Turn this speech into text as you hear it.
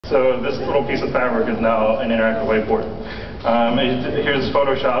So this little piece of fabric is now an interactive whiteboard. Here's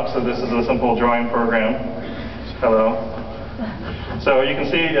Photoshop, so this is a simple drawing program. Hello. So you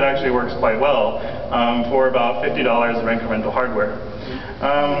can see it actually works quite well for about $50 of incremental hardware.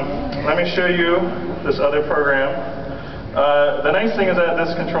 Let me show you this other program. The nice thing is that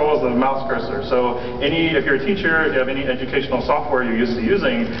this controls the mouse cursor. So if you're a teacher, if you have any educational software you're used to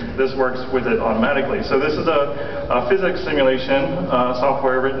using, this works with it automatically. So this is a physics simulation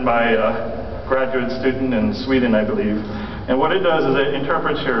software written by a graduate student in Sweden, I believe. And what it does is it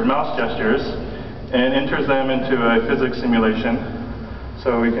interprets your mouse gestures and enters them into a physics simulation.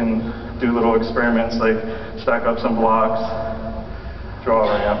 So we can do little experiments like stack up some blocks,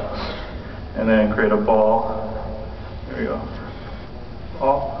 draw a ramp, and then create a ball. There we go.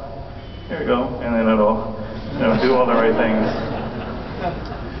 Ball. Here we go. And then it'll do all the right things.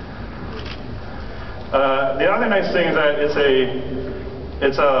 The other nice thing is that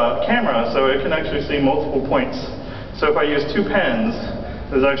it's a camera, so it can actually see multiple points. So if I use two pens,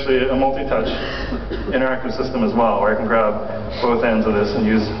 there's actually a multi-touch interactive system as well, where I can grab both ends of this and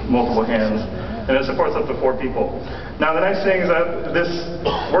use multiple hands. And it supports up to 4 people. Now the nice thing is that this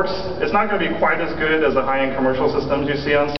works, it's not going to be quite as good as the high-end commercial systems you see on